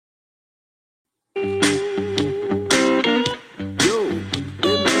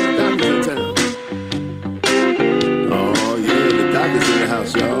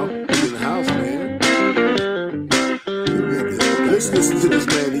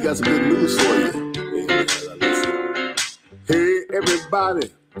he got some good news for you. Hey,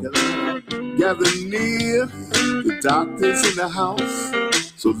 everybody, gather near. The doctor's in the house,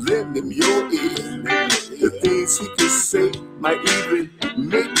 so lend him your ear. The things he can say might even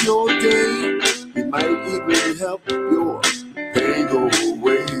make your day. He might even help your pain go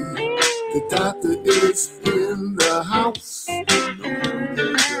away. The doctor is in the house.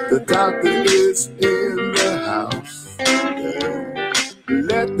 The doctor is in the house. Yeah.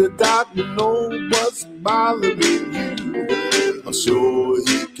 Let the doctor know what's bothering you. I'm sure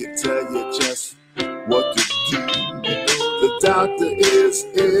he can tell you just what to do. The doctor is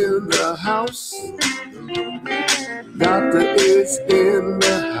in the house. Doctor is in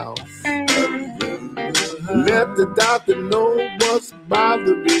the house. Let the doctor know what's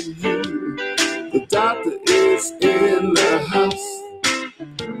bothering you. The doctor is in the house.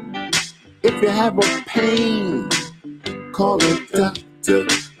 If you have a pain, call a doctor.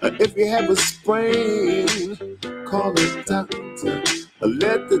 If you have a sprain, call a doctor.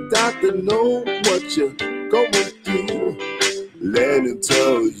 Let the doctor know what you're going through. Let him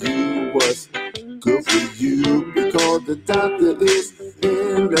tell you what's good for you, because the doctor is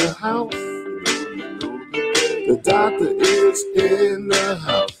in the house. The doctor is in the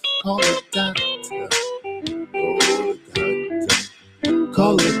house. Call a doctor. Oh, doctor.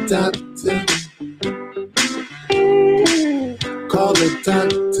 Call a doctor. Call a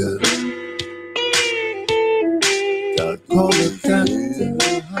doctor. Call a doctor.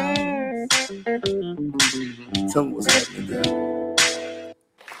 Tell me what's happening there.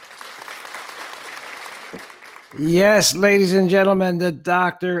 Yes, ladies and gentlemen, the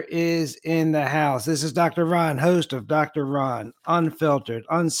doctor is in the house. This is Dr. Ron, host of Dr. Ron, unfiltered,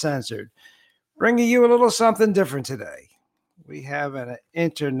 uncensored, bringing you a little something different today. We have an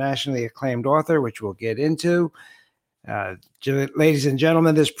internationally acclaimed author, which we'll get into. Ladies and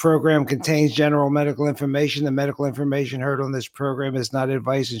gentlemen, this program contains general medical information. The medical information heard on this program is not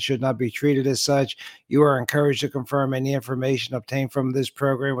advice and should not be treated as such. You are encouraged to confirm any information obtained from this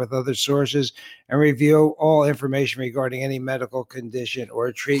program with other sources and review all information regarding any medical condition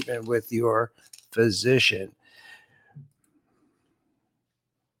or treatment with your physician.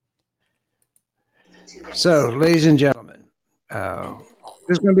 So, ladies and gentlemen, this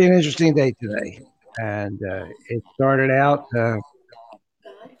is going to be an interesting day today. And it started out a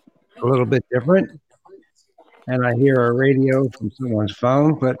little bit different. And I hear a radio from someone's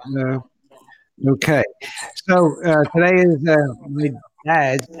phone, but okay. So today is my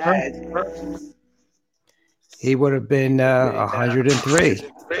dad's birthday. He would have been 103.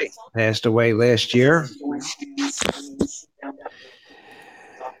 Passed away last year.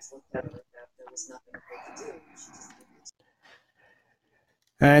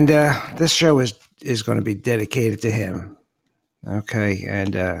 And this show is going to be dedicated to him. Okay.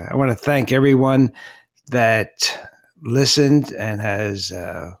 And I want to thank everyone that listened and has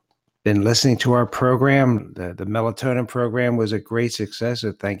been listening to our program. The melatonin program was a great success,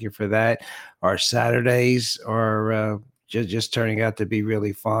 so thank you for that. Our Saturdays are just turning out to be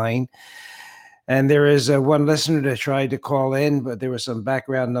really fine. And there is one listener that tried to call in, but there was some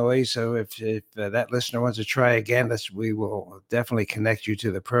background noise. So if that listener wants to try again, we will definitely connect you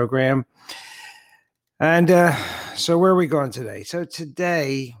to the program. And so where are we going today? So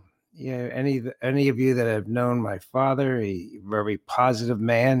today, you know, any of you that have known my father, a very positive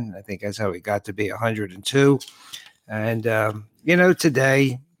man. I think that's how he got to be 102. And, you know,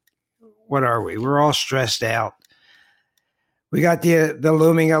 today, what are we? We're all stressed out. We got the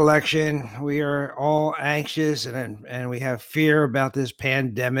looming election. We are all anxious and we have fear about this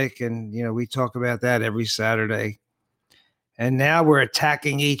pandemic. And, you know, we talk about that every Saturday. And now we're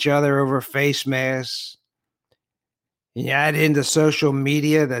attacking each other over face masks. You add in the social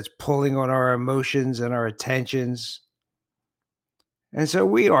media that's pulling on our emotions and our attentions. And so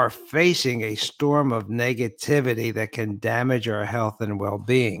we are facing a storm of negativity that can damage our health and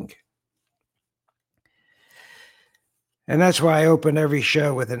well-being. And that's why I open every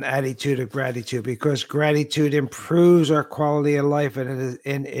show with an attitude of gratitude, because gratitude improves our quality of life, and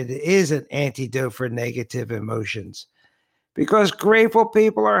it is an antidote for negative emotions. Because grateful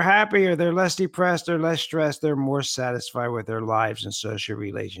people are happier, they're less depressed, they're less stressed, they're more satisfied with their lives and social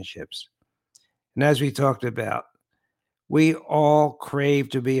relationships. And as we talked about, we all crave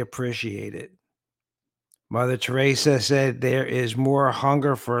to be appreciated. Mother Teresa said there is more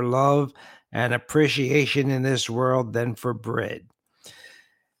hunger for love and appreciation in this world than for bread.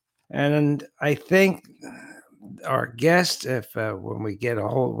 And I think our guest, if when we get a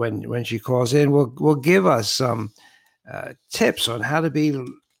hold, when she calls in, will give us some tips on how to be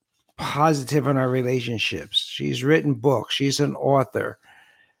positive in our relationships. She's written books. She's an author.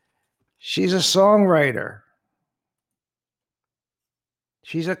 She's a songwriter.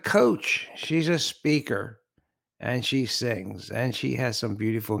 She's a coach. She's a speaker. And she sings. And she has some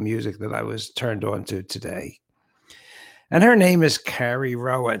beautiful music that I was turned on to today. And her name is Carrie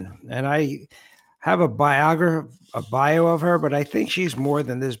Rowan. And I have a bio of her, but I think she's more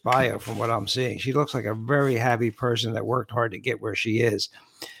than this bio from what I'm seeing. She looks like a very happy person that worked hard to get where she is.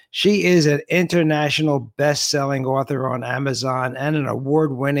 She is an international best-selling author on Amazon and an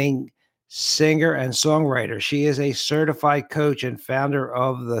award-winning singer and songwriter. She is a certified coach and founder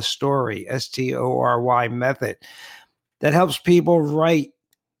of The Story, STORY method, that helps people write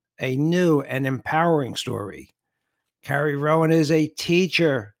a new and empowering story. Carrie Rowan is a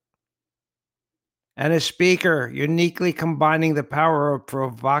teacher and a speaker, uniquely combining the power of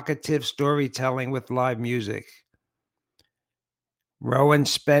provocative storytelling with live music. Rowan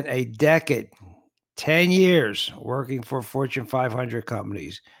spent a decade, 10 years, working for Fortune 500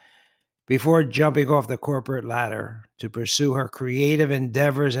 companies before jumping off the corporate ladder to pursue her creative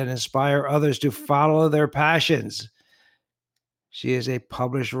endeavors and inspire others to follow their passions. She is a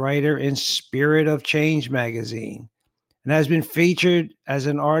published writer in Spirit of Change magazine and has been featured as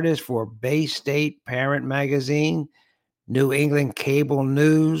an artist for Bay State Parent Magazine, New England Cable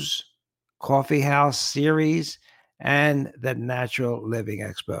News, Coffee House Series, and the Natural Living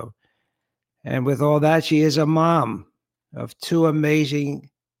Expo. And with all that, she is a mom of two amazing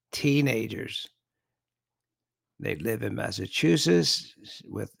teenagers. They live in Massachusetts,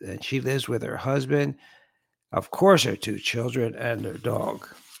 and she lives with her husband, of course, her two children, and their dog.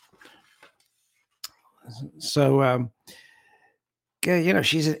 So,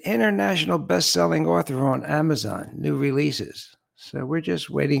 she's an international best-selling author on Amazon, new releases. So we're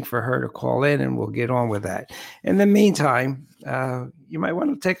just waiting for her to call in, and we'll get on with that. In the meantime, you might want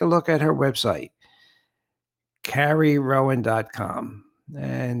to take a look at her website, carrierowan.com.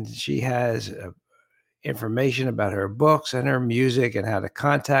 And she has information about her books and her music and how to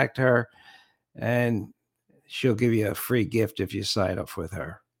contact her. And she'll give you a free gift if you sign up with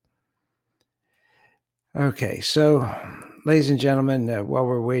her. Okay, so ladies and gentlemen, while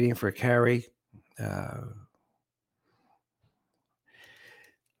we're waiting for Carrie,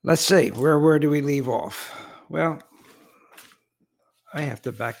 let's see, where do we leave off? Well, I have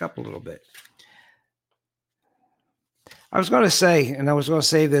to back up a little bit. I was going to say, and I was going to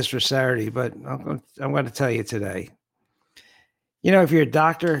save this for Saturday, but I'm going to tell you today. If your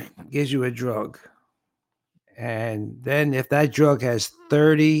doctor gives you a drug, and then if that drug has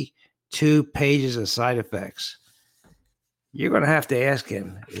 32 pages of side effects, you're going to have to ask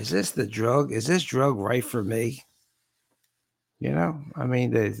him, is this drug right for me?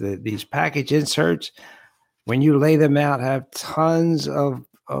 These package inserts, when you lay them out, have tons of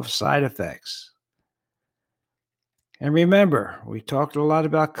side effects. And remember, we talked a lot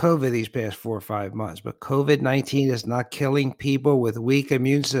about COVID these past 4 or 5 months, but COVID-19 is not killing people with weak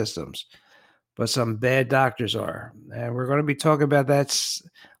immune systems, but some bad doctors are. And we're going to be talking about that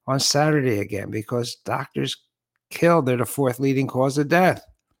on Saturday again, because doctors killed. They're the 4th leading cause of death.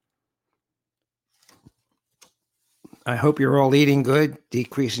 I hope you're all eating good,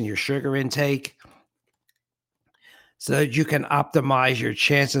 decreasing your sugar intake, so that you can optimize your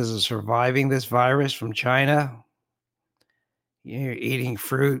chances of surviving this virus from China. You're eating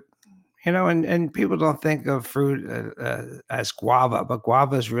fruit, and people don't think of fruit as guava, but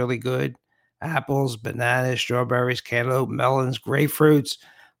guava is really good. Apples, bananas, strawberries, cantaloupe, melons, grapefruits,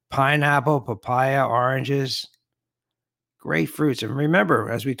 pineapple, papaya, oranges, great fruits. And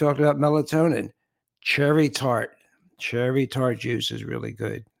remember, as we talked about melatonin, cherry tart juice is really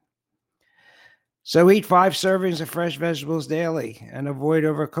good. So eat 5 servings of fresh vegetables daily and avoid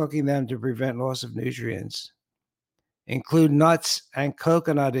overcooking them to prevent loss of nutrients. Include nuts and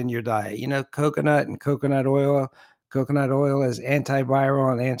coconut in your diet. Coconut and coconut oil. Coconut oil is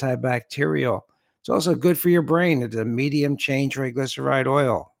antiviral and antibacterial. It's also good for your brain. It's a medium chain triglyceride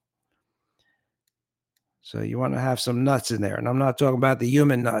oil. So you want to have some nuts in there. And I'm not talking about the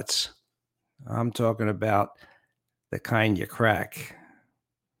human nuts. I'm talking about the kind you crack.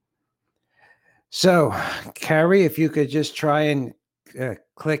 So, Carrie, if you could just try and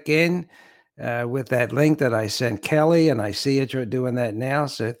click in with that link that I sent Kelly, and I see you're doing that now.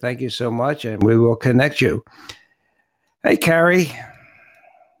 So thank you so much, and we will connect you. Hey, Carrie.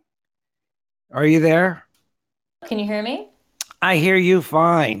 Are you there? Can you hear me? I hear you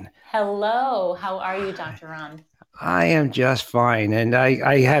fine. Hello. How are you, Dr. Ron? I am just fine. And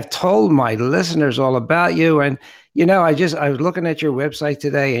I have told my listeners all about you. And, I was looking at your website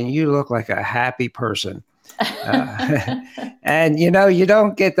today, and you look like a happy person. And you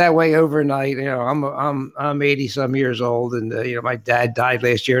don't get that way overnight. I'm 80 some years old, and my dad died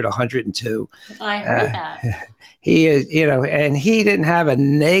last year at 102. I heard that. He is, and he didn't have a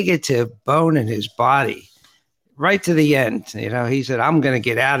negative bone in his body right to the end. He said, "I'm going to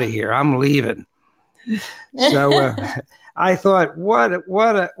get out of here. I'm leaving." So I thought,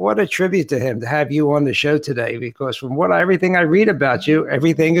 what a tribute to him to have you on the show today, because from everything I read about you,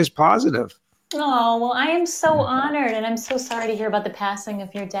 everything is positive. Oh, well, I am so honored, and I'm so sorry to hear about the passing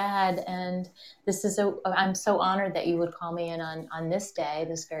of your dad. And I'm so honored that you would call me in on this day,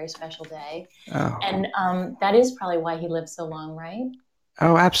 this very special day. Oh. And that is probably why he lived so long, right?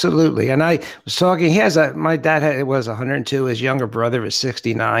 Oh, absolutely. And I was talking, my dad was 102, his younger brother was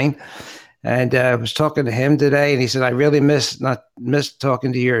 69. And I was talking to him today, and he said, "I really miss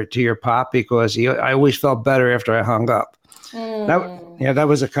talking to your pop, because I always felt better after I hung up." That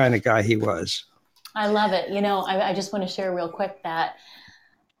was the kind of guy he was. I love it. I just want to share real quick that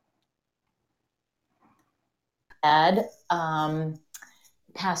dad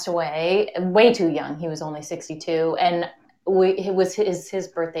passed away way too young. He was only 62, and it was his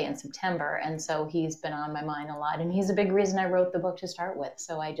birthday in September, and so he's been on my mind a lot, and he's a big reason I wrote the book to start with.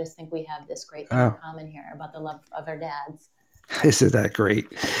 So I just think we have this great thing in common here about the love of our dads. Isn't that great?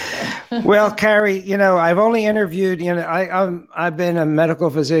 Well, Carrie, I've only interviewed, I've been a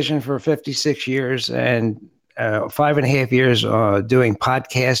medical physician for 56 years and 5.5 years doing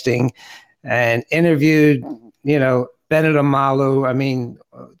podcasting, and interviewed, Bennet Omalu. I mean,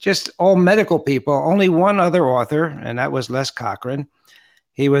 just all medical people. Only one other author, and that was Les Cochran.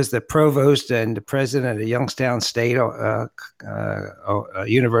 He was the provost and the president of Youngstown State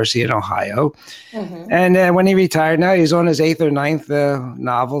University in Ohio. Mm-hmm. And when he retired, now he's on his 8th or 9th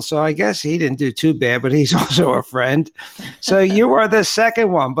novel. So I guess he didn't do too bad, but he's also a friend. So you are the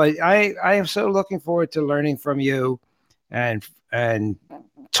second one. But I am so looking forward to learning from you and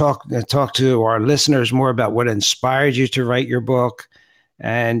talk to our listeners more about what inspired you to write your book.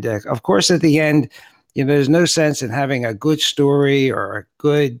 And of course, at the end, there's no sense in having a good story or a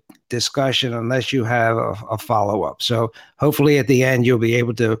good discussion unless you have a follow-up. So hopefully at the end, you'll be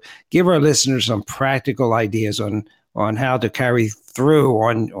able to give our listeners some practical ideas on how to carry through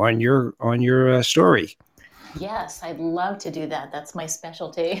on your story. Yes, I'd love to do that. That's my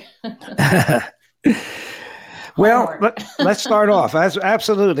specialty. Well, let's start off.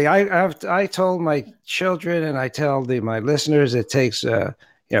 Absolutely. I told my children, and I tell my listeners, it takes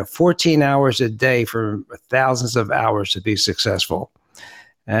 14 hours a day for thousands of hours to be successful.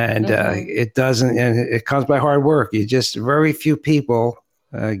 And it doesn't, and it comes by hard work. Very few people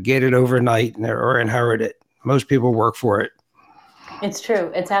get it overnight or inherit it. Most people work for it. It's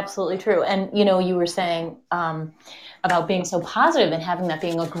true. It's absolutely true. And, you were saying about being so positive and having that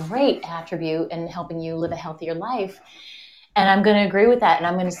being a great attribute and helping you live a healthier life. And I'm going to agree with that. And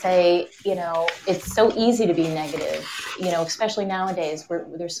I'm going to say, it's so easy to be negative, especially nowadays where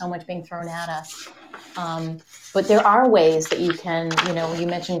there's so much being thrown at us. But there are ways that you can, you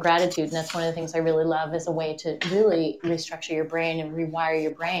mentioned gratitude. And that's one of the things I really love as a way to really restructure your brain and rewire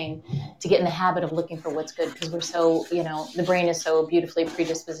your brain to get in the habit of looking for what's good. Because we're so, the brain is so beautifully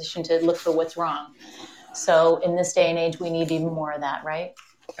predispositioned to look for what's wrong. So in this day and age, we need even more of that, right?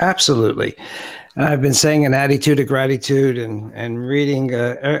 Absolutely. I've been saying an attitude of gratitude and reading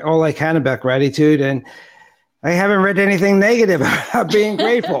all I can about gratitude, and I haven't read anything negative about being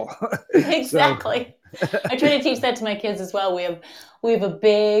grateful. Exactly. I try to teach that to my kids as well. We have a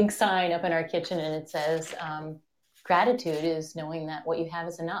big sign up in our kitchen, and it says, gratitude is knowing that what you have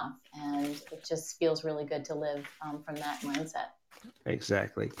is enough. And it just feels really good to live from that mindset.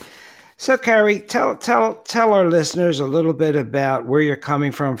 Exactly. So, Carrie, tell our listeners a little bit about where you're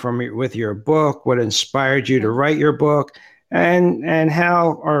coming from with your book, what inspired you to write your book, and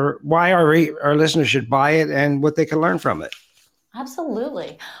how or why our listeners should buy it and what they can learn from it.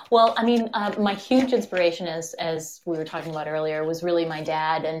 Absolutely. Well, I mean, my huge inspiration, as we were talking about earlier, was really my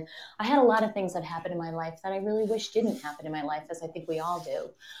dad. And I had a lot of things that happened in my life that I really wish didn't happen in my life, as I think we all do.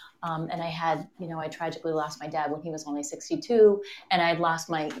 And I tragically lost my dad when he was only 62, and I had lost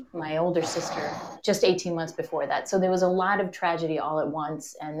my older sister just 18 months before that. So there was a lot of tragedy all at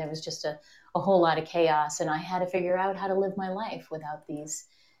once, and there was just a whole lot of chaos, and I had to figure out how to live my life without these,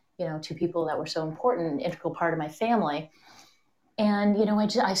 two people that were so important, an integral part of my family. And,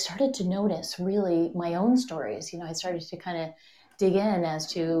 I started to notice really my own stories. I started to kind of dig in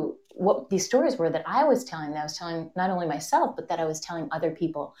as to what these stories were that I was telling not only myself, but that I was telling other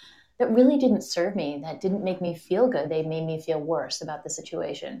people that really didn't serve me, that didn't make me feel good. They made me feel worse about the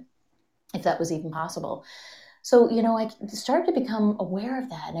situation, if that was even possible. So, I started to become aware of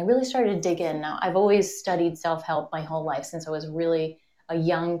that, and I really started to dig in. Now, I've always studied self-help my whole life since I was really a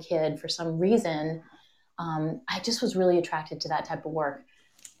young kid. For some reason, I just was really attracted to that type of work.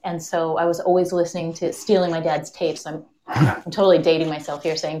 And so I was always stealing my dad's tapes. I'm totally dating myself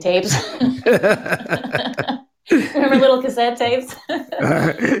here saying tapes. Remember little cassette tapes?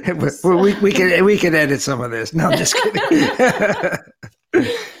 we can edit some of this. No, I'm just kidding.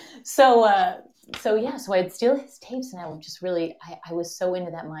 So I'd steal his tapes, and I would just really, I was so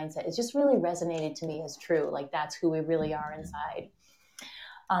into that mindset. It just really resonated to me as true. Like, that's who we really are inside.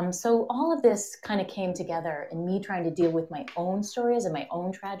 So all of this kind of came together in me trying to deal with my own stories and my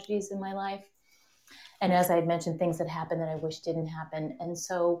own tragedies in my life. And as I had mentioned, things that happened that I wish didn't happen. And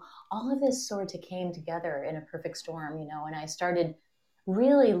so all of this sort of came together in a perfect storm, and I started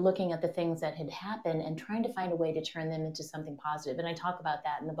really looking at the things that had happened and trying to find a way to turn them into something positive. And I talk about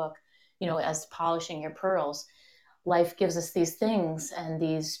that in the book, as polishing your pearls. Life gives us these things and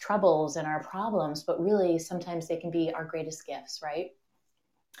these troubles and our problems, but really sometimes they can be our greatest gifts, right?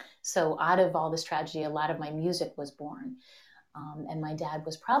 So out of all this tragedy, a lot of my music was born. And my dad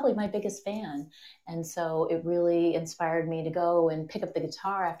was probably my biggest fan. And so it really inspired me to go and pick up the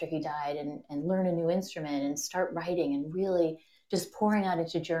guitar after he died and learn a new instrument and start writing and really just pouring out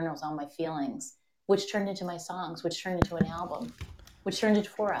into journals all my feelings, which turned into my songs, which turned into an album, which turned into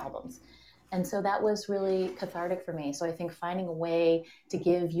 4 albums. And so that was really cathartic for me. So I think finding a way to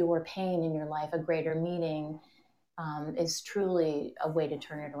give your pain in your life a greater meaning is truly a way to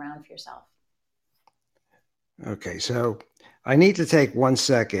turn it around for yourself. Okay, so I need to take 1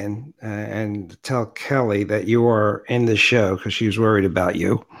 second and tell Kelly that you are in the show because she was worried about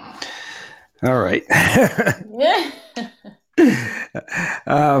you. All right.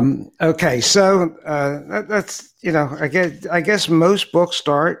 Okay, so that's I guess most books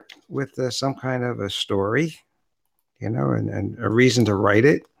start with some kind of a story, and a reason to write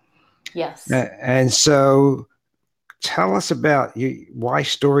it. Yes. And so, tell us about why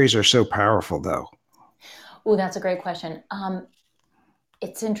stories are so powerful, though. Oh, that's a great question.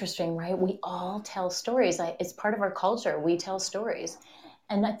 It's interesting, right? We all tell stories. It's part of our culture. We tell stories.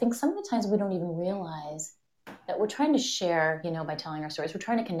 And I think some of the times we don't even realize that we're trying to share, by telling our stories. We're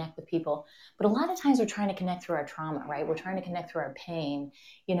trying to connect with people. But a lot of times we're trying to connect through our trauma, right? We're trying to connect through our pain.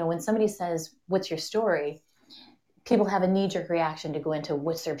 When somebody says, "What's your story?" people have a knee-jerk reaction to go into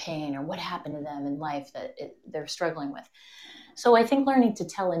what's their pain or what happened to them in life that they're struggling with. So I think learning to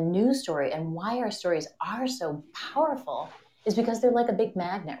tell a new story and why our stories are so powerful is because they're like a big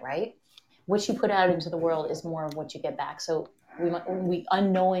magnet, right? What you put out into the world is more of what you get back. So we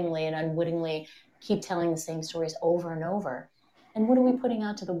unknowingly and unwittingly keep telling the same stories over and over. And what are we putting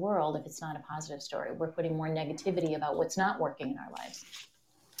out to the world if it's not a positive story? We're putting more negativity about what's not working in our lives,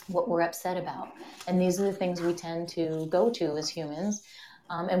 what we're upset about. And these are the things we tend to go to as humans,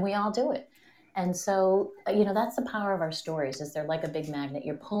 and we all do it. And so, that's the power of our stories, is they're like a big magnet.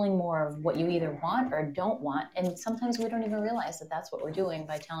 You're pulling more of what you either want or don't want. And sometimes we don't even realize that that's what we're doing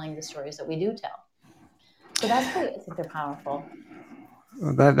by telling the stories that we do tell. So that's why I think they're powerful.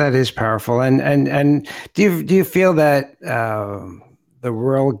 Well, that is powerful. And do you feel that the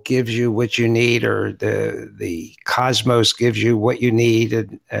world gives you what you need, or the cosmos gives you what you need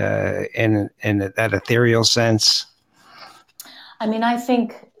in that ethereal sense? I mean, I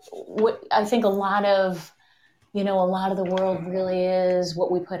think a lot of the world really is what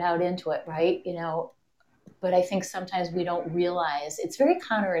we put out into it, right? But I think sometimes we don't realize it's very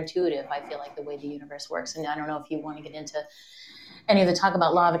counterintuitive. I feel like the way the universe works, and I don't know if you want to get into any of the talk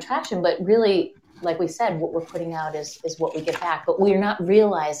about law of attraction, but really, like we said, what we're putting out is what we get back. But we're not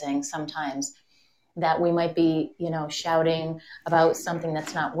realizing sometimes that we might be, shouting about something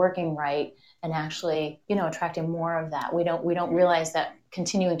that's not working right, and actually, attracting more of that. We don't realize that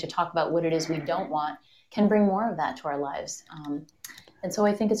continuing to talk about what it is we don't want can bring more of that to our lives. And so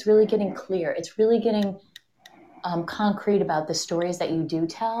I think it's really getting clear. It's really getting concrete about the stories that you do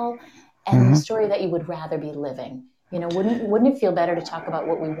tell and the story that you would rather be living. Wouldn't it feel better to talk about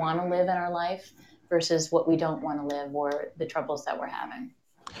what we want to live in our life versus what we don't want to live, or the troubles that we're having?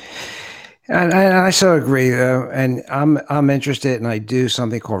 And I so agree. And I'm interested, and I do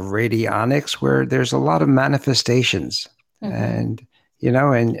something called radionics, where there's a lot of manifestations, and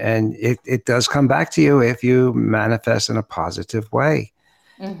and it does come back to you if you manifest in a positive way.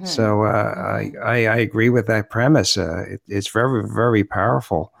 So I agree with that premise. It's very, very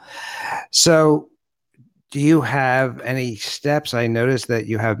powerful. So, do you have any steps? I noticed that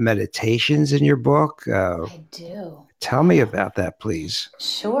you have meditations in your book. I do. Tell me about that, please.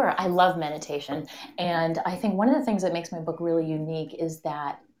 Sure. I love meditation. And I think one of the things that makes my book really unique is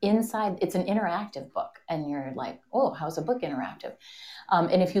that inside, it's an interactive book. And you're like, oh, how's a book interactive?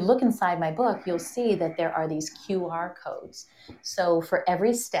 And if you look inside my book, you'll see that there are these QR codes. So for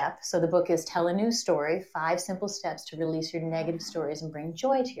every step, so the book is Tell a New Story, 5 simple steps to release your negative stories and bring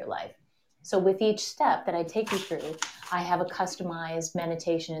joy to your life. So with each step that I take you through, I have a customized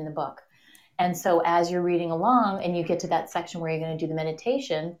meditation in the book. And so as you're reading along and you get to that section where you're going to do the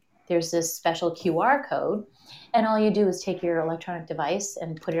meditation, there's this special QR code. And all you do is take your electronic device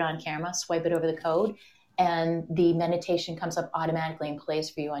and put it on camera, swipe it over the code, and the meditation comes up automatically and plays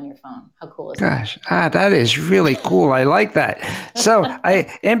for you on your phone. How cool is that? Gosh, that is really cool. I like that. So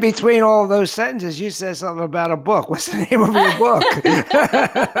in between all of those sentences, you said something about a book. What's the name of your book?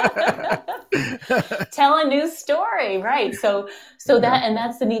 Tell a New Story, right? So that, and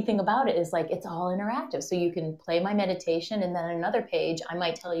that's the neat thing about it, is like it's all interactive. So you can play my meditation, and then on another page, I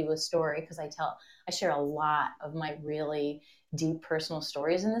might tell you a story, because I share a lot of my really deep personal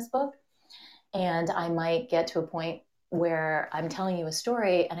stories in this book. And I might get to a point where I'm telling you a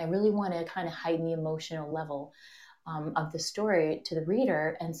story and I really want to kind of heighten the emotional level of the story to the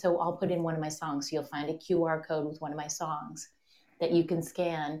reader. And so I'll put in one of my songs. So you'll find a QR code with one of my songs that you can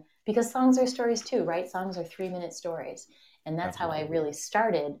scan, because songs are stories too, right? Songs are 3-minute stories. And that's how I really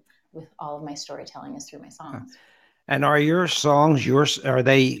started with all of my storytelling, is through my songs. And are your songs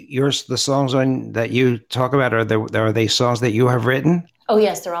the songs that you talk about? Are they songs that you have written? Oh,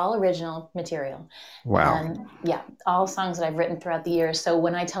 yes, they're all original material. Wow. And yeah, all songs that I've written throughout the years. So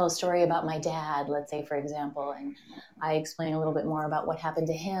when I tell a story about my dad, let's say, for example, and I explain a little bit more about what happened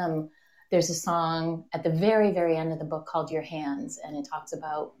to him, there's a song at the very, very end of the book called Your Hands. And it talks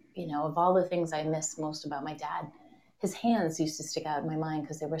about, of all the things I miss most about my dad, his hands used to stick out in my mind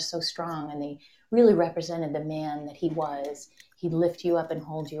because they were so strong and they really represented the man that he was. He'd lift you up and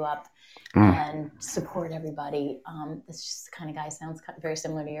hold you up and support everybody. That's just the kind of guy, sounds very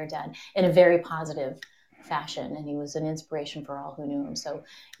similar to your dad, in a very positive fashion. And he was an inspiration for all who knew him. So,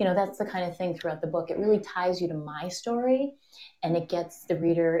 that's the kind of thing throughout the book. It really ties you to my story, and it gets the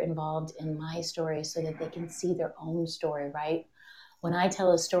reader involved in my story so that they can see their own story, right? When I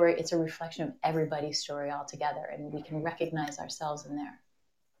tell a story, it's a reflection of everybody's story altogether, and we can recognize ourselves in there.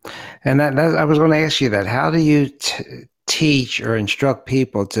 And I was going to ask you that. How do you teach or instruct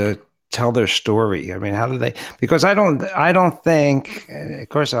people to tell their story? I mean, how do they? Because I don't think. Of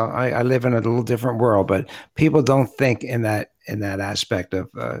course, I live in a little different world, but people don't think in that aspect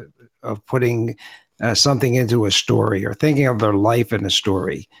of putting something into a story or thinking of their life in a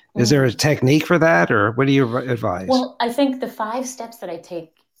story. Is there a technique for that, or what do you advise? Well, I think the 5 steps that I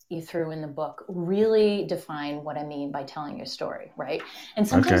take you through in the book really define what I mean by telling your story, right? And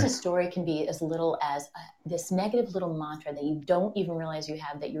sometimes a story can be as little as this negative little mantra that you don't even realize you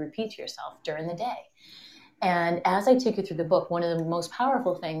have, that you repeat to yourself during the day. And as I take you through the book, one of the most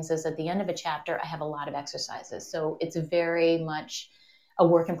powerful things is at the end of a chapter, I have a lot of exercises. So it's very much a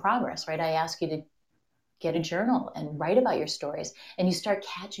work in progress, right? I ask you to get a journal and write about your stories, and you start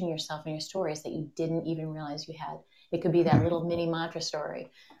catching yourself in your stories that you didn't even realize you had. It could be that little mini mantra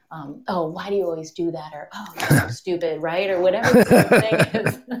story. Oh, why do you always do that? Or, oh, you're so stupid, right? Or whatever the thing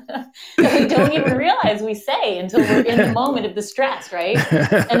is that we don't even realize we say until we're in the moment of the stress, right?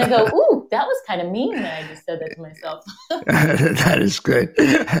 And I go, ooh, that was kind of mean that I just said that to myself. That is good.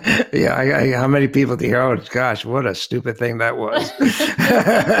 Yeah, how many people do you hear, oh, gosh, what a stupid thing that was.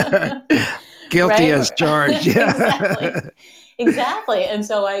 Guilty as charged. Yeah. Exactly. And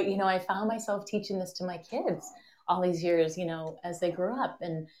so I found myself teaching this to my kids all these years, as they grew up,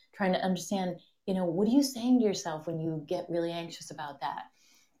 and trying to understand, what are you saying to yourself when you get really anxious about that?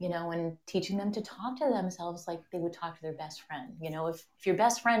 And teaching them to talk to themselves like they would talk to their best friend. If your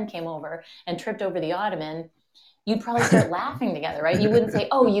best friend came over and tripped over the ottoman, you'd probably start laughing together, right? You wouldn't say,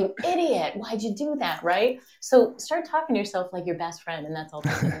 oh, you idiot, why'd you do that, right? So start talking to yourself like your best friend, and that's all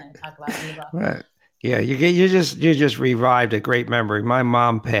I'm going to talk about in the book. Right. Yeah, you just revived a great memory. My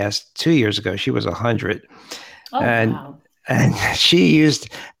mom passed 2 years ago. She was 100. Oh, wow. And she used,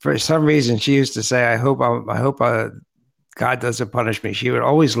 for some reason, to say, I hope God doesn't punish me. She would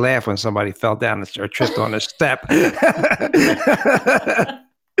always laugh when somebody fell down or tripped on a step.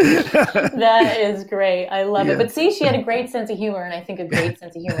 That is great. I love it. But see, she had a great sense of humor, and I think a great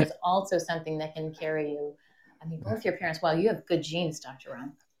sense of humor is also something that can carry you. I mean, both your parents, wow, you have good genes, Dr.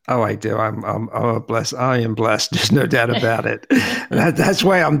 Ron. Oh, I do. I'm blessed. I am blessed. There's no doubt about it. That's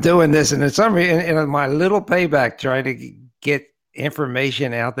why I'm doing this. And it's in my little payback, trying to get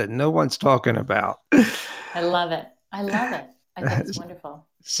information out that no one's talking about. I love it. I think it's wonderful.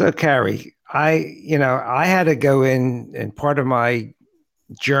 So, Carrie, I had to go in, and part of my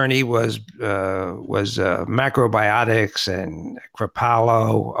journey was macrobiotics and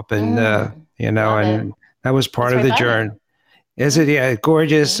Crepalo up in Love it. and that was part That's of right the by me. journey. Is it? Yeah,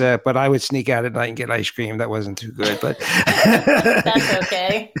 gorgeous. Mhm. But I would sneak out at night and get ice cream. That wasn't too good, but That's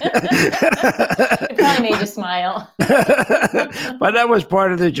okay. It probably made you smile. but that was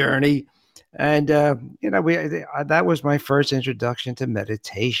part of the journey. And that was my first introduction to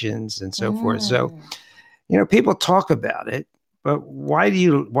meditations and so forth. So Mm. people talk about it, but why do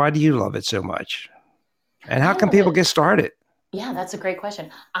you love it so much? And how I can love people it. get started? Yeah, that's a great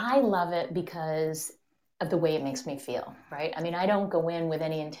question. I love it because of the way it makes me feel, right? I mean, I don't go in with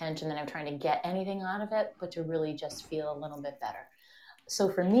any intention that I'm trying to get anything out of it, but to really just feel a little bit better. So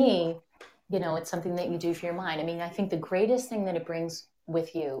for me, it's something that you do for your mind. I mean, I think the greatest thing that it brings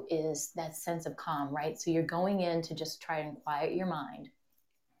with you is that sense of calm, right? So you're going in to just try and quiet your mind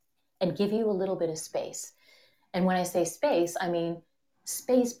and give you a little bit of space. And when I say space, I mean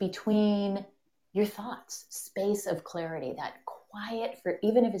space between your thoughts, space of clarity, that quiet for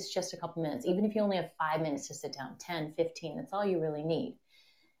even if it's just a couple minutes, even if you only have 5 minutes to sit down, 10, 15, that's all you really need.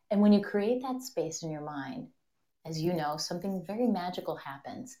 And when you create that space in your mind, as you know, something very magical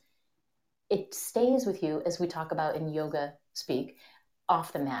happens. It stays with you, as we talk about in yoga speak,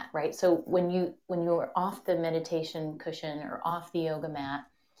 off the mat, right? So when you're off the meditation cushion or off the yoga mat,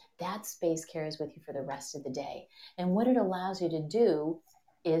 that space carries with you for the rest of the day. And what it allows you to do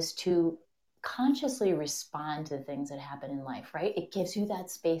is to consciously respond to the things that happen in life, right? It gives you that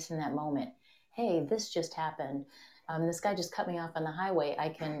space in that moment. Hey, this just happened. This guy just cut me off on the highway. I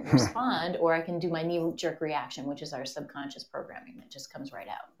can respond, or I can do my knee jerk reaction, which is our subconscious programming that just comes right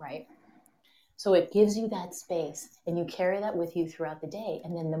out, right? So it gives you that space, and you carry that with you throughout the day.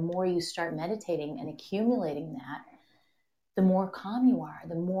 And then the more you start meditating and accumulating that, the more calm you are,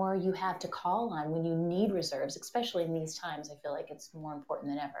 the more you have to call on when you need reserves, especially in these times. I feel like it's more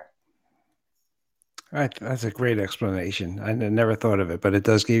important than ever. Right, that's a great explanation. I never thought of it, but it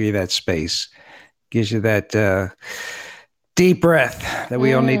does give you that space, gives you that deep breath that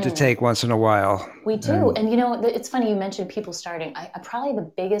we all need to Mm, take once in a while. we do. And it's funny you mentioned people starting. Probably the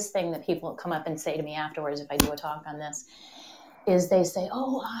biggest thing that people come up and say to me afterwards, if I do a talk on this, is they say,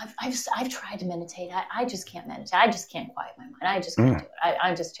 "Oh, I've tried to meditate. I just can't meditate. I just can't quiet my mind. I just can't do it.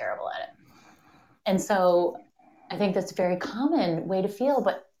 I'm just terrible at it." And so I think that's a very common way to feel.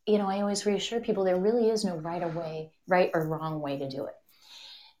 But I always reassure people there really is no right or wrong way to do it.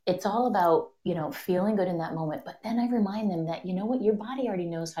 It's all about feeling good in that moment. But then I remind them that what, your body already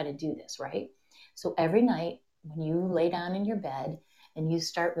knows how to do this, right? So every night when you lay down in your bed and you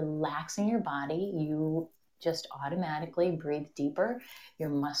start relaxing your body, you just automatically breathe deeper. Your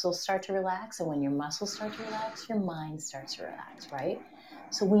muscles start to relax. And when your muscles start to relax, your mind starts to relax, right?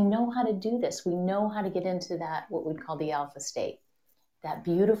 So we know how to do this. We know how to get into that, what we'd call the alpha state, that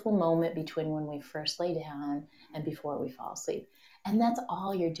beautiful moment between when we first lay down and before we fall asleep. And that's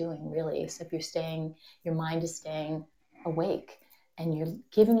all you're doing, really, except your mind is staying awake, and you're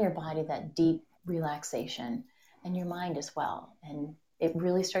giving your body that deep relaxation, and your mind as well. And it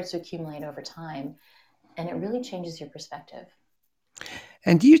really starts to accumulate over time, and it really changes your perspective.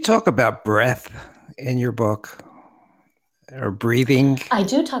 And do you talk about breath in your book or breathing? I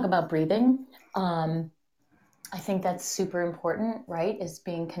do talk about breathing. I think that's super important, right? Is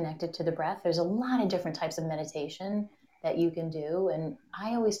being connected to the breath. There's a lot of different types of meditation that you can do. And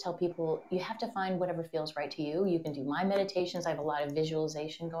I always tell people you have to find whatever feels right to you. You can do my meditations. I have a lot of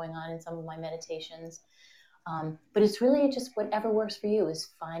visualization going on in some of my meditations. But it's really just whatever works for you, is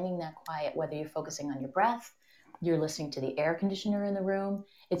finding that quiet, whether you're focusing on your breath, you're listening to the air conditioner in the room.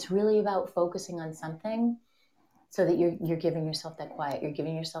 It's really about focusing on something so that you're giving yourself that quiet, you're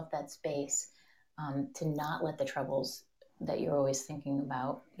giving yourself that space, to not let the troubles that you're always thinking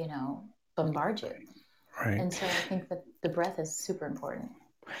about, bombard you. Right. And so I think that the breath is super important.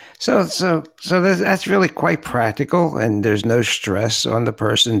 So that's really quite practical, and there's no stress on the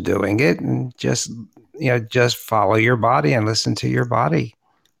person doing it, and just follow your body and listen to your body.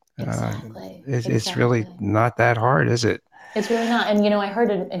 Exactly. It's really not that hard, is it? It's really not. And I heard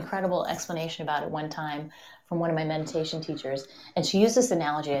an incredible explanation about it one time from one of my meditation teachers, and she used this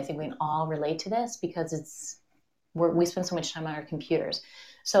analogy. I think we can all relate to this because we spend so much time on our computers.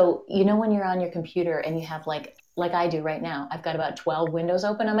 So when you're on your computer and you have like I do right now, I've got about 12 windows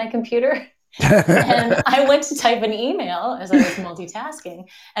open on my computer. And I went to type an email as I was multitasking,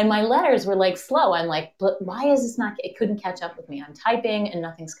 and my letters were like slow. I'm like, but why is this not? It couldn't catch up with me. I'm typing and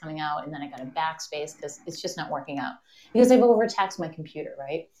nothing's coming out, and then I got a backspace because it's just not working out because I've overtaxed my computer,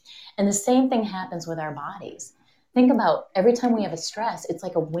 right? And the same thing happens with our bodies. Think about every time we have a stress, it's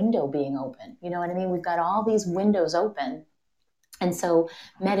like a window being open. You know what I mean? We've got all these windows open, And so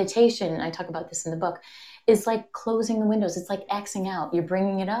meditation, I talk about this in the book, is like closing the windows. It's like Xing out. You're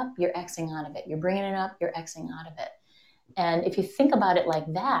bringing it up, you're Xing out of it. You're bringing it up, you're Xing out of it. And if you think about it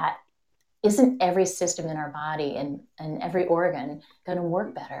like that, isn't every system in our body and every organ going to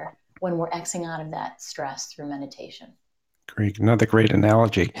work better when we're Xing out of that stress through meditation? Great. Another great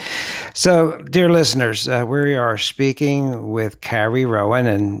analogy. So, dear listeners, we are speaking with Carrie Rowan,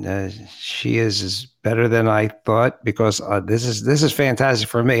 and she is better than I thought, because this is fantastic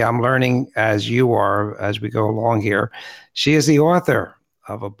for me. I'm learning as you are as we go along here. She is the author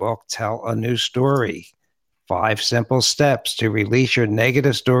of a book, Tell a New Story: 5 Simple Steps to Release Your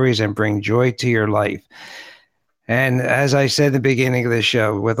Negative Stories and Bring Joy to Your Life. And as I said at the beginning of the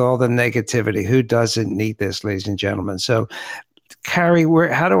show, with all the negativity, who doesn't need this, ladies and gentlemen? So, Carrie,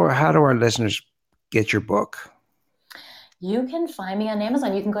 how do our listeners get your book? You can find me on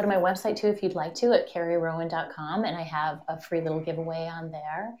Amazon. You can go to my website too if you'd like to, at carrierowan.com, and I have a free little giveaway on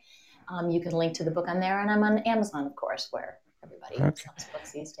there. You can link to the book on there, and I'm on Amazon, of course, where everybody sells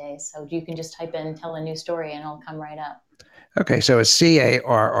books these days. So you can just type in "Tell a New Story" and it'll come right up. Okay, so it's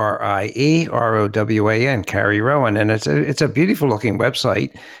CarrieRowan, Carrie Rowan, and it's a beautiful looking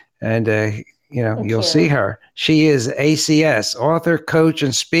website, and you'll see her. She is ACS, author, coach,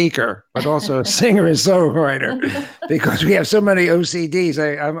 and speaker, but also a singer and songwriter. Because we have so many OCDs,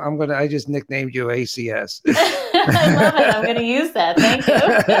 I just nicknamed you ACS. I love it. I'm going to use that. Thank you.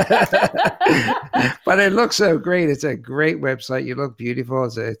 But it looks so great. It's a great website. You look beautiful.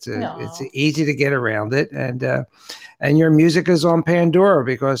 It's easy to get around it, and your music is on Pandora,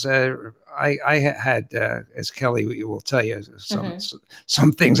 because I had, as Kelly will tell you,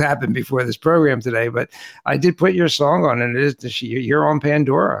 some things happened before this program today, but I did put your song on, and you're on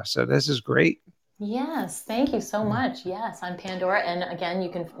Pandora. So this is great. Yes, thank you so much. Yes, on Pandora, and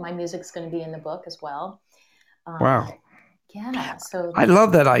again, my music's going to be in the book as well. Wow. Yeah. So I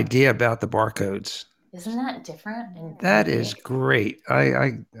love that idea about the barcodes. Isn't that different? And that is great.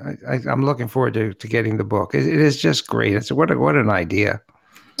 I'm looking forward to getting the book. It is just great. It's what an idea.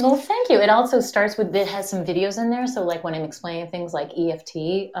 Well, thank you. It also starts with, it has some videos in there. So like when I'm explaining things like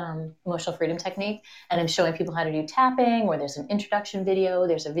EFT, emotional freedom technique, and I'm showing people how to do tapping, or there's an introduction video,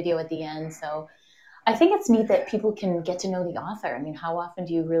 there's a video at the end. So I think it's neat that people can get to know the author. I mean, how often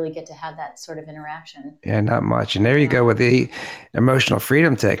do you really get to have that sort of interaction? Yeah, not much. And there you go with the emotional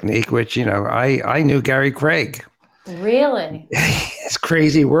freedom technique, which, I knew Gary Craig. Really? It's a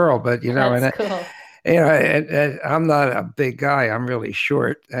crazy world, but, That's cool. And I'm not a big guy. I'm really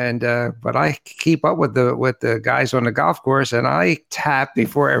short, but I keep up with the guys on the golf course, and I tap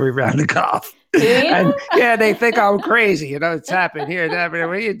before every round of golf. Do you? And yeah, they think I'm crazy, tapping here, tapping. What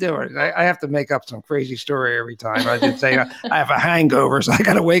are you doing? I have to make up some crazy story every time. I just say I have a hangover, so I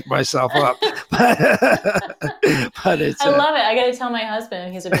got to wake myself up. But it's. I love it. I got to tell my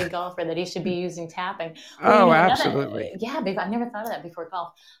husband, he's a big golfer, that he should be using tapping. Well, absolutely. Yeah, babe, I never thought of that before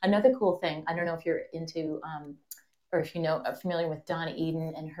golf. Another cool thing. I don't know if you're into. Or if are familiar with Donna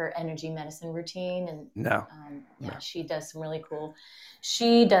Eden and her energy medicine routine. And no. She does some really cool.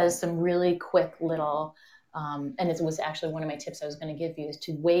 She does some really quick little, and it was actually one of my tips I was going to give you, is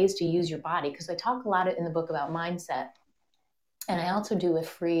ways to use your body. Because I talk a lot in the book about mindset. And I also do a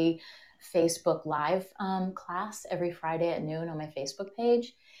free Facebook Live class every Friday at noon on my Facebook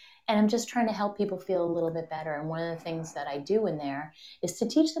page. And I'm just trying to help people feel a little bit better. And one of the things that I do in there is to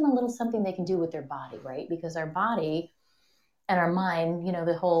teach them a little something they can do with their body, right? Because our body and our mind,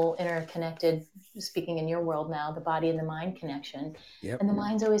 the whole interconnected, speaking in your world now, the body and the mind connection. Yep. And the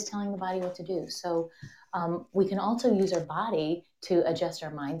mind's always telling the body what to do. So we can also use our body to adjust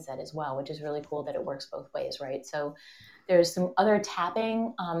our mindset as well, which is really cool that it works both ways, right? So there's some other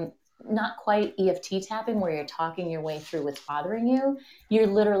tapping, not quite EFT tapping where you're talking your way through what's bothering you. You're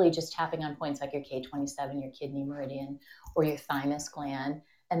literally just tapping on points like your K27, your kidney meridian, or your thymus gland,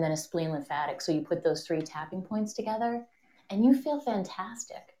 and then a spleen lymphatic. So you put those 3 tapping points together and you feel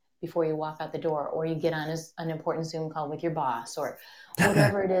fantastic before you walk out the door, or you get on an important Zoom call with your boss, or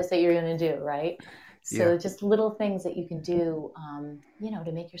whatever it is that you're going to do, right? So just little things that you can do,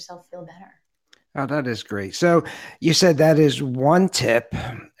 to make yourself feel better. Oh, that is great. So you said that is one tip,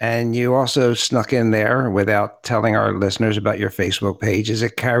 and you also snuck in there without telling our listeners about your Facebook page. Is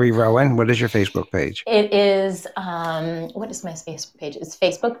it Carrie Rowan? What is your Facebook page? It is, what is my Facebook page? It's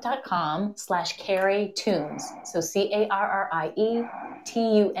facebook.com/Carrie Tunes. So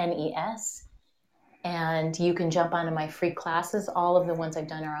CarrieTunes. And you can jump onto my free classes. All of the ones I've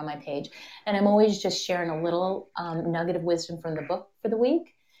done are on my page. And I'm always just sharing a little nugget of wisdom from the book for the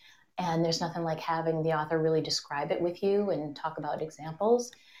week. And there's nothing like having the author really describe it with you and talk about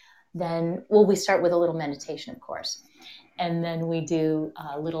examples. then, well, we start with a little meditation, of course. And then we do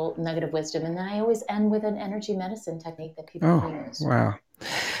a little nugget of wisdom. And then I always end with an energy medicine technique that people can use. Wow.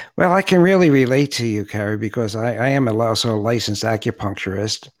 Well, I can really relate to you, Carrie, because I am also a licensed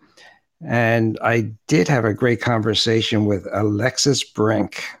acupuncturist. And I did have a great conversation with Alexis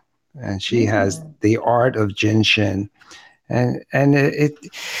Brink, and she has the art of Jin Shin. And it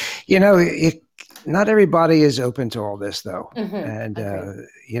not everybody is open to all this, though. And,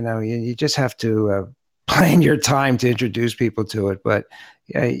 you just have to plan your time to introduce people to it. But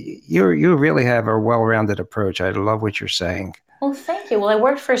yeah, you really have a well-rounded approach. I love what you're saying. Well, thank you. Well, I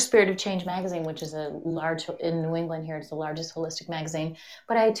worked for Spirit of Change magazine, which is in New England here. It's the largest holistic magazine.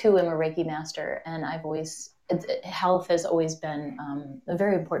 But I, too, am a Reiki master. And health has always been a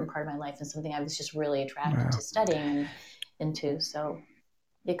very important part of my life and something I was just really attracted to studying into. So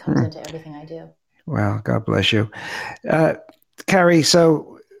it comes into everything I do. Wow. God bless you. Carrie,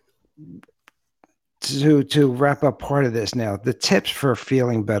 so to wrap up part of this now, the tips for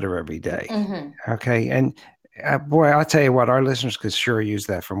feeling better every day. Okay. And boy, I'll tell you what, our listeners could sure use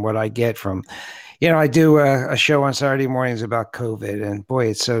that from what I get from, I do a show on Saturday mornings about COVID, and boy,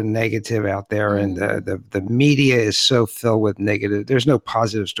 it's so negative out there. And the media is so filled with negative. There's no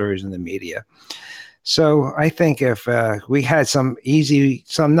positive stories in the media. So I think if we had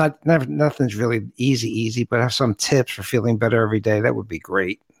nothing's really easy, but have some tips for feeling better every day, that would be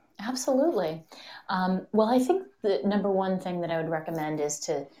great. Absolutely. Well, I think the number one thing that I would recommend is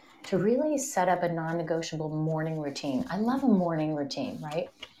to really set up a non-negotiable morning routine. I love a morning routine, right?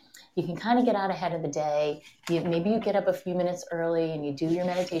 You can kind of get out ahead of the day. Maybe you get up a few minutes early and you do your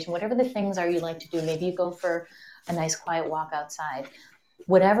meditation, whatever the things are you like to do. Maybe you go for a nice quiet walk outside.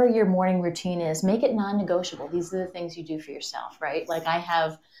 Whatever your morning routine is, make it non-negotiable. These are the things you do for yourself, right? Like I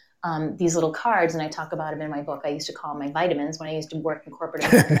have these little cards, and I talk about them in my book. I used to call them my vitamins when I used to work in corporate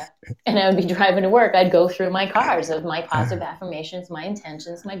America. And I would be driving to work. I'd go through my cards of my positive affirmations, my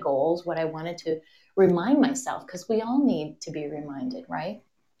intentions, my goals, what I wanted to remind myself, because we all need to be reminded, right?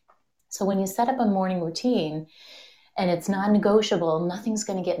 So when you set up a morning routine and it's non-negotiable, nothing's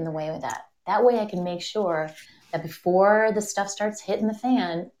going to get in the way of that. That way I can make sure that before the stuff starts hitting the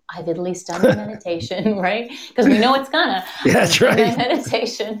fan, I've at least done my meditation, right? Because we know it's gonna. Yeah, that's right. My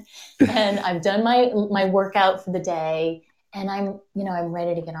meditation, and I've done my workout for the day, and I'm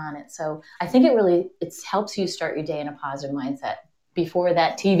ready to get on it. So I think it helps you start your day in a positive mindset before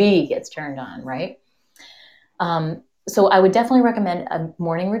that TV gets turned on, right? So I would definitely recommend a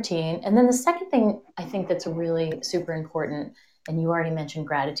morning routine. And then the second thing I think that's really super important, and you already mentioned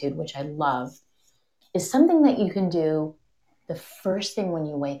gratitude, which I love, is something that you can do the first thing when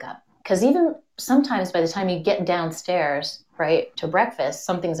you wake up. Because even sometimes by the time you get downstairs, right, to breakfast,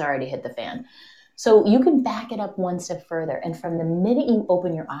 something's already hit the fan. So you can back it up one step further. And from the minute you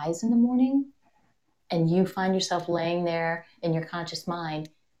open your eyes in the morning and you find yourself laying there in your conscious mind,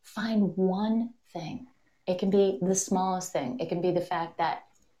 find one thing. It can be the smallest thing. It can be the fact that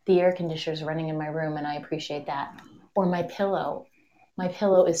the air conditioner is running in my room and I appreciate that. Or my pillow. My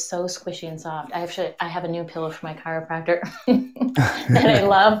pillow is so squishy and soft. I have a new pillow for my chiropractor that I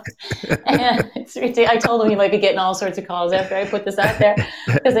love. And it's ridiculous. I told him he might be getting all sorts of calls after I put this out there,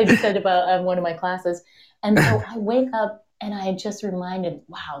 because I just said about one of my classes. And so I wake up and I just reminded,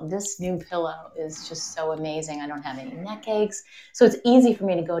 wow, this new pillow is just so amazing. I don't have any neck aches. So it's easy for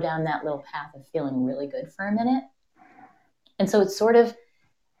me to go down that little path of feeling really good for a minute. And so it's sort of,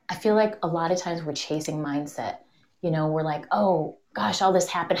 I feel like a lot of times we're chasing mindset. We're like, oh, gosh, all this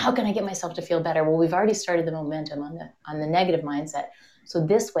happened. How can I get myself to feel better? Well, we've already started the momentum on the negative mindset. So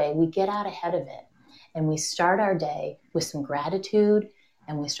this way we get out ahead of it and we start our day with some gratitude,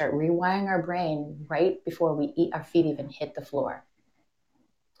 and we start rewiring our brain right before our feet even hit the floor.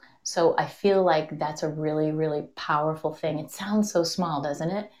 So I feel like that's a really, really powerful thing. It sounds so small,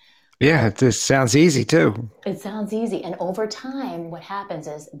 doesn't it? Yeah, it just sounds easy too. It sounds easy. And over time, what happens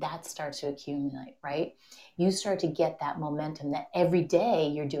is that starts to accumulate, right? You start to get that momentum that every day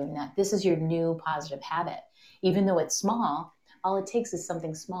you're doing that. This is your new positive habit. Even though it's small, all it takes is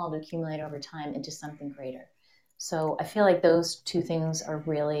something small to accumulate over time into something greater. So I feel like those two things are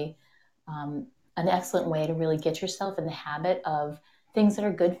really an excellent way to really get yourself in the habit of things that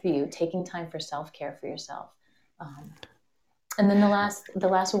are good for you, taking time for self-care for yourself. And then the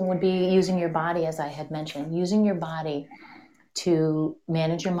last one would be using your body, as I had mentioned, using your body to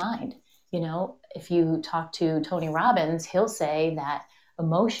manage your mind. If you talk to Tony Robbins, he'll say that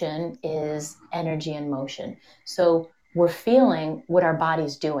emotion is energy in motion. So we're feeling what our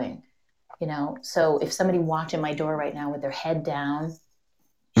body's doing. So if somebody walked in my door right now with their head down,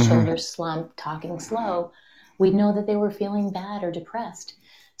 shoulders slumped, talking slow, we'd know that they were feeling bad or depressed.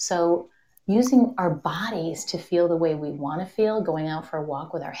 So using our bodies to feel the way we want to feel, going out for a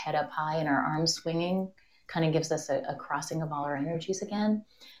walk with our head up high and our arms swinging, kind of gives us a crossing of all our energies again.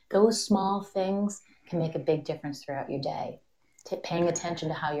 Those small things can make a big difference throughout your day. Paying attention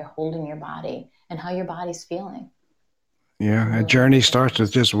to how you're holding your body and how your body's feeling. Yeah, a journey starts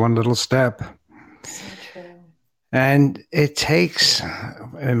with just one little step. So true. And it takes,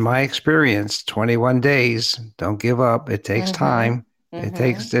 in my experience, 21 days. Don't give up. It takes time. It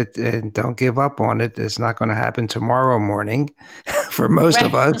takes it, and don't give up on it. It's not going to happen tomorrow morning for most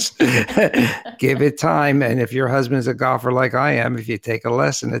of us. Give it time. And if your husband's a golfer like I am, if you take a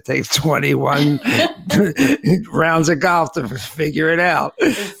lesson, it takes 21 rounds of golf to figure it out.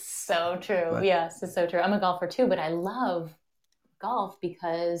 It's so true. Yes, it's so true. I'm a golfer too, but I love golf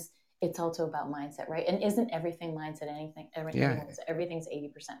because it's also about mindset, right? And isn't everything mindset? Everything's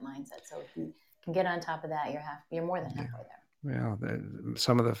 80% mindset. So if you can get on top of that, you're more than halfway there. Well,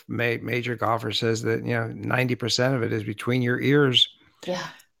 some of the major golfers says that 90% of it is between your ears. Yeah.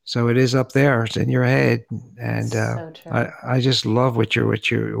 So it is up there. It's in your head, and so true. I just love what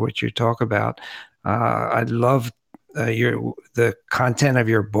you talk about. I love the content of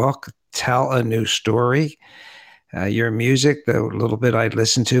your book. Tell a New Story. Your music, the little bit I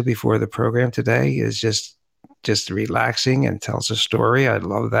listened to before the program today, is just relaxing and tells a story. I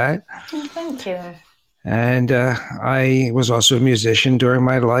love that. Oh, thank you. And I was also a musician during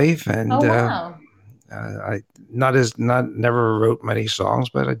my life, and wow. I never wrote many songs,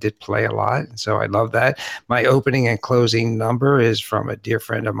 but I did play a lot, and so I love that. My opening and closing number is from a dear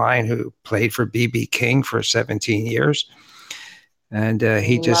friend of mine who played for B.B. King for 17 years. And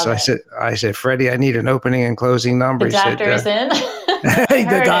I said, Freddie, I need an opening and closing number. The doctor's in.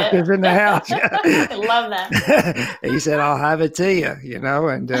 The doctor's in the house. I love that. He said, I'll have it to you,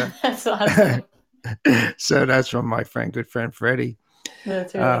 and that's awesome. So that's from my good friend Freddie.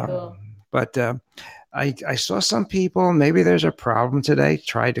 That's really cool. But I saw some people, maybe there's a problem today,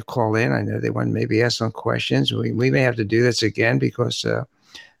 tried to call in. I know they want to maybe ask some questions. We may have to do this again because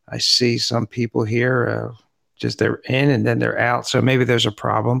I see some people here, just they're in and then they're out. So maybe there's a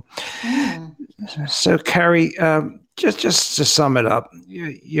problem. So Carrie, just to sum it up,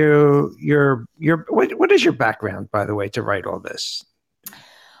 what is your background, by the way, to write all this?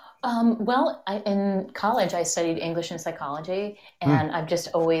 Well, in college, I studied English and psychology, and I've just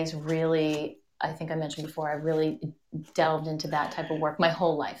always really, I think I mentioned before, I really delved into that type of work my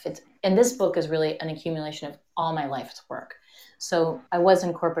whole life. And this book is really an accumulation of all my life's work. So I was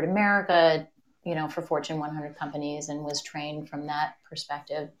in corporate America, for Fortune 100 companies, and was trained from that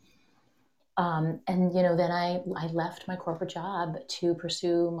perspective. And then I left my corporate job to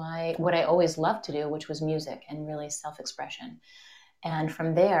pursue what I always loved to do, which was music and really self-expression. And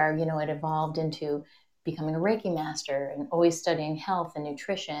from there, it evolved into becoming a Reiki master and always studying health and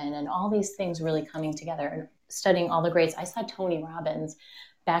nutrition and all these things really coming together and studying all the greats. I saw Tony Robbins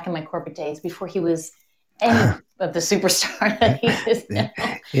back in my corporate days before he was any of the superstar that he is now.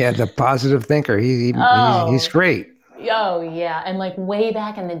 Yeah, the positive thinker. He's great. Oh, yeah. And way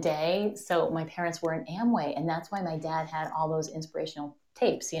back in the day, so my parents were in Amway, and that's why my dad had all those inspirational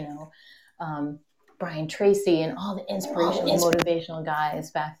tapes, Brian Tracy and all the inspirational, motivational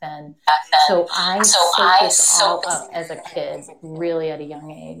guys back then. So I soaked this all up as a kid, really at a young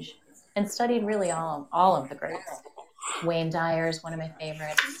age, and studied really all of the greats. Wayne Dyer is one of my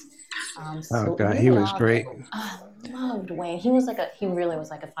favorites. He was great. I loved Wayne. He really was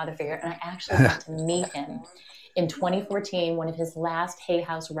like a father figure, and I actually got to meet him in 2014, one of his last Hay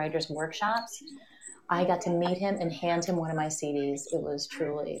House Writers workshops. I got to meet him and hand him one of my CDs. It was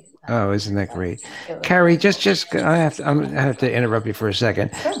truly. Isn't that great? Carrie, I have to interrupt you for a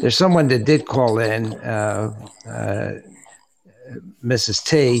second. Sure. There's someone that did call in, Mrs.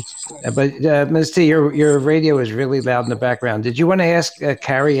 T. But Ms. T, your radio is really loud in the background. Did you want to ask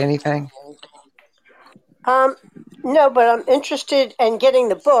Carrie anything? No, but I'm interested in getting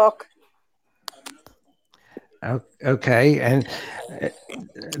the book. Okay, and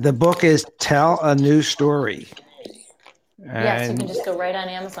the book is Tell a New Story. Yes, you can just go right on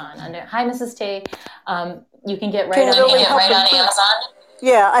Amazon. Hi, Mrs. T. You can get right on Amazon.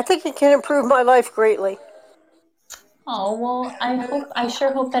 Yeah, I think it can improve my life greatly. Oh, well, I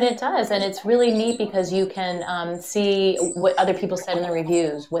sure hope that it does. And it's really neat because you can see what other people said in the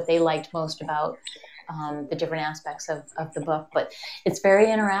reviews, what they liked most about the different aspects of the book. But it's very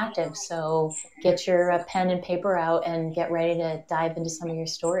interactive. So get your pen and paper out and get ready to dive into some of your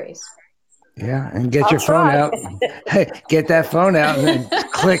stories. Yeah, and get your phone out. Get that phone out and then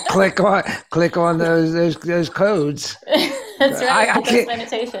click on those codes. That's right. Those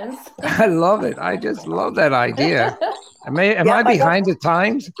meditations. I love it. I just love that idea. Am I Yeah, behind the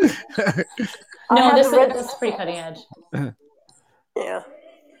times? No, have the red- this is pretty cutting edge. Yeah.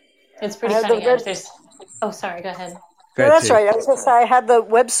 It's pretty I have cutting the edge. red- Oh, sorry, go ahead. No, Good that's too. right. I was going to say I had the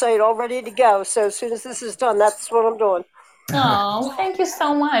website all ready to go. So as soon as this is done, that's what I'm doing. Oh, thank you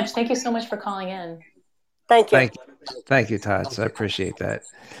so much. Thank you so much for calling in. Thank you. Thank you, Todd. I appreciate that.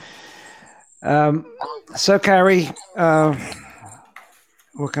 So, Carrie,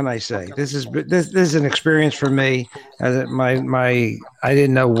 what can I say? This is an experience for me. I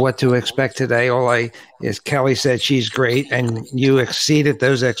didn't know what to expect today. All I is Kelly said she's great, and you exceeded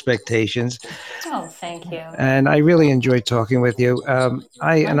those expectations. Oh, thank you. And I really enjoyed talking with you. I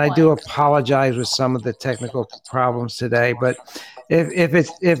do Likewise. apologize with some of the technical problems today, but if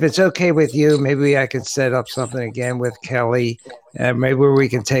it's okay with you, maybe I can set up something again with Kelly. Maybe we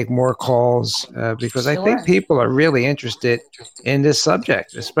can take more calls because I think Sure. people are really interested in this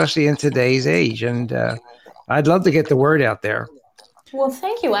subject, especially in today's age. And I'd love to get the word out there. Well,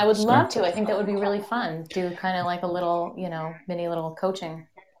 thank you. I would love to. I think that would be really fun. Do kind of like a little, mini little coaching.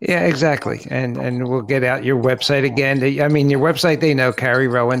 Yeah, exactly. And we'll get out your website again. I mean, your website, they know,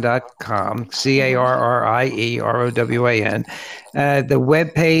 CarrieRowan.com, CarrieRowan. The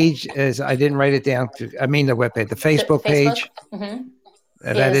web page is, I didn't write it down. The web page, the Facebook page. Mm-hmm.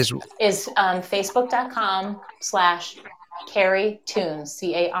 That is Facebook.com/Carrie Tunes,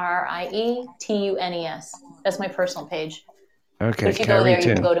 CarrieTunes. That's my personal page. okay. But if you go there, you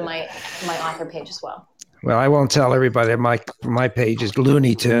can go to my author page as well. Well, I won't tell everybody my page is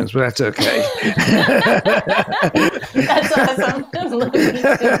Looney Tunes, but that's okay. That's awesome.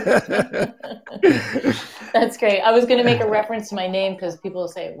 That's great. I was going to make a reference to my name because people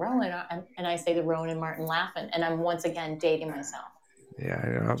say Rowan, and I say the Rowan and Martin laughing, and I'm once again dating myself.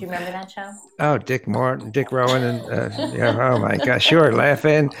 Yeah. Do you remember that show? Oh, Dick Rowan, and yeah. Oh my gosh, sure,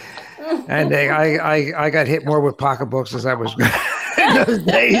 laughing. And I got hit more with pocketbooks as I was in those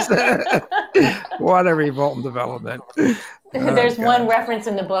days. What a revolting development. There's one reference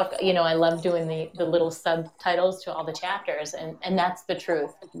in the book, I love doing the little subtitles to all the chapters, and that's the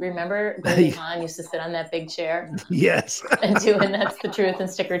truth. Remember Goldie Hawn used to sit on that big chair? Yes. And that's the truth, and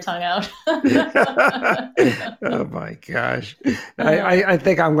stick her tongue out. Oh my gosh. I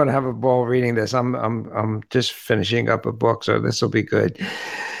think I'm going to have a ball reading this. I'm just finishing up a book, so this will be good.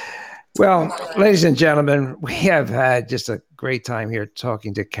 Well, ladies and gentlemen, we have had just a great time here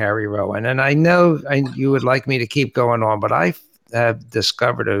talking to Carrie Rowan. And I know you would like me to keep going on, but I have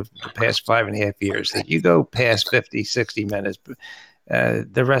discovered over the past 5.5 years that you go past 50, 60 minutes,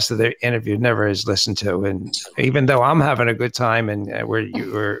 the rest of the interview never is listened to. And even though I'm having a good time and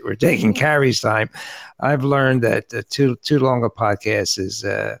we're taking Carrie's time, I've learned that too long a podcast is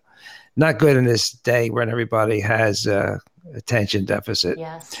not good in this day when everybody has attention deficit.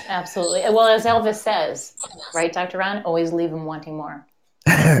 Yes, absolutely. Well, as Elvis says, right, Dr. Ron, always leave him wanting more.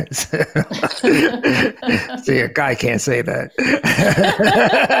 See, a guy can't say that.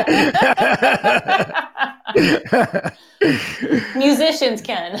 Musicians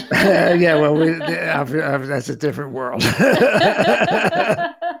can. Yeah, well, that's a different world.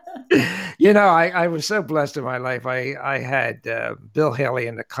 I was so blessed in my life. I had Bill Haley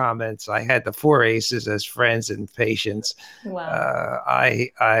in the comments. I had the Four Aces as friends and patients. Wow.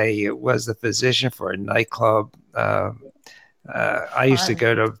 I was the physician for a nightclub. I used to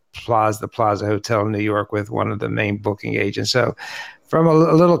go to the Plaza Hotel in New York with one of the main booking agents. So from a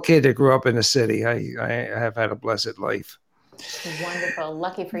little kid that grew up in the city, I have had a blessed life. Wonderful.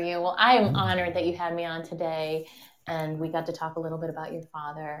 Lucky for you. Well, I am honored that you had me on today, and we got to talk a little bit about your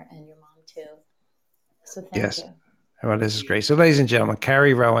father and your mom too. So thank you. Well, this is great. So ladies and gentlemen,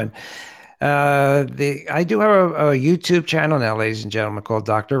 Carrie Rowan. I do have a YouTube channel now, ladies and gentlemen, called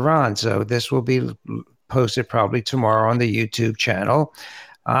Dr. Ron. So this will be posted probably tomorrow on the YouTube channel.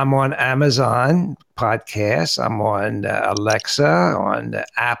 I'm on Amazon Podcasts. I'm on Alexa, on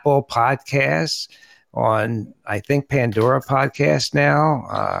Apple Podcasts, on, I think, Pandora Podcast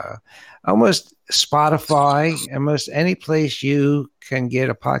now, almost Spotify, almost any place you can get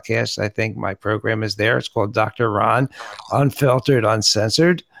a podcast. I think my program is there. It's called Dr. Ron, Unfiltered,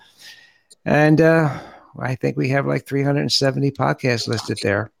 Uncensored. And I think we have like 370 podcasts listed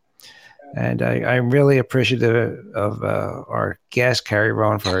there. And I'm really appreciative of our guest, Carrie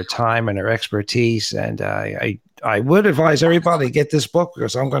Rowan, for her time and her expertise. And I would advise everybody to get this book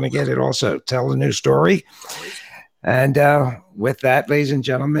because I'm going to get it also, Tell a New Story. And with that, ladies and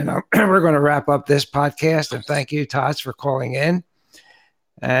gentlemen, we're going to wrap up this podcast. And thank you, Tots, for calling in.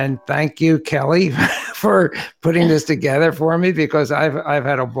 And thank you, Kelly, for putting this together for me because I've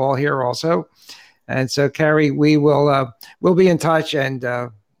had a ball here also. And so, Carrie, we'll be in touch, and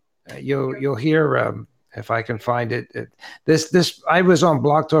you'll hear if I can find it. This I was on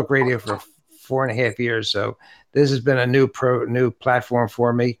Blog Talk Radio for 4.5 years, so this has been a new platform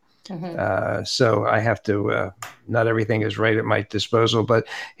for me. So I have to. Not everything is right at my disposal, but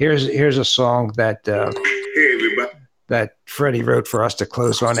here's a song that that Freddie wrote for us to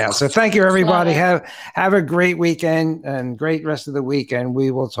close on out. So thank you, everybody. Have a great weekend and great rest of the week, and we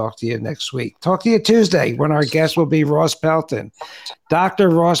will talk to you next week. Talk to you Tuesday when our guest will be Ross Pelton, Dr.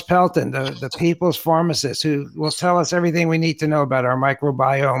 Ross Pelton, the people's pharmacist, who will tell us everything we need to know about our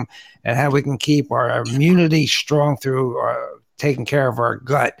microbiome and how we can keep our immunity strong through taking care of our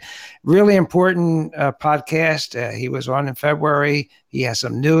gut. Really important podcast. He was on in February. He has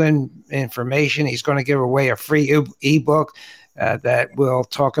some new information. He's going to give away a free ebook that will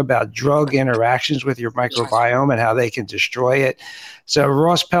talk about drug interactions with your microbiome and how they can destroy it. So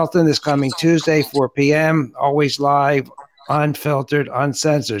Ross Pelton is coming Tuesday, 4 p.m., always live, unfiltered,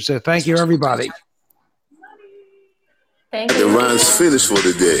 uncensored. So thank you, everybody. Thank you. The rhyme's finished for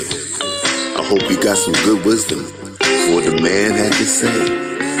the day. I hope you got some good wisdom for what the man had to say.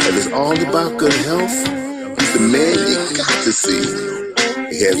 If it's all about good health, he's the man you got to see.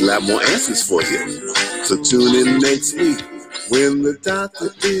 He has a lot more answers for you. So tune in next week when the doctor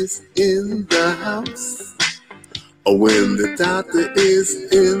is in the house. Or when the doctor is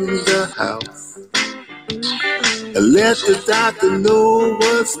in the house. Let the doctor know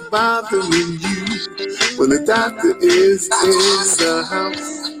what's bothering you. When the doctor is in the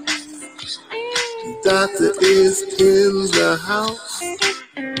house. Doctor is in the house.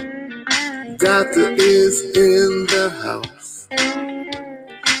 Doctor is in the house.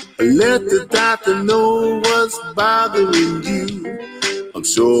 Let the doctor know what's bothering you. I'm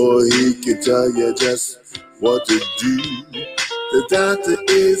sure he can tell you just what to do. The doctor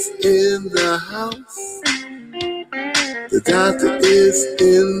is in the house. The doctor is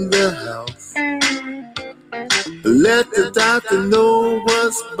in the house. Let the doctor know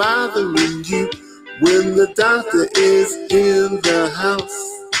what's bothering you. When the doctor is in the house.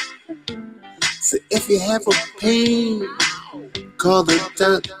 So if you have a pain, call the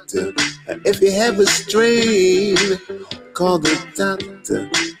doctor. If you have a strain, call the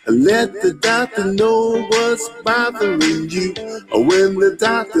doctor. Let the doctor know what's bothering you. When the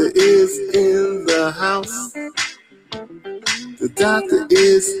doctor is in the house. The doctor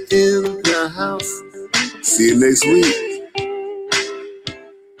is in the house. See you next week.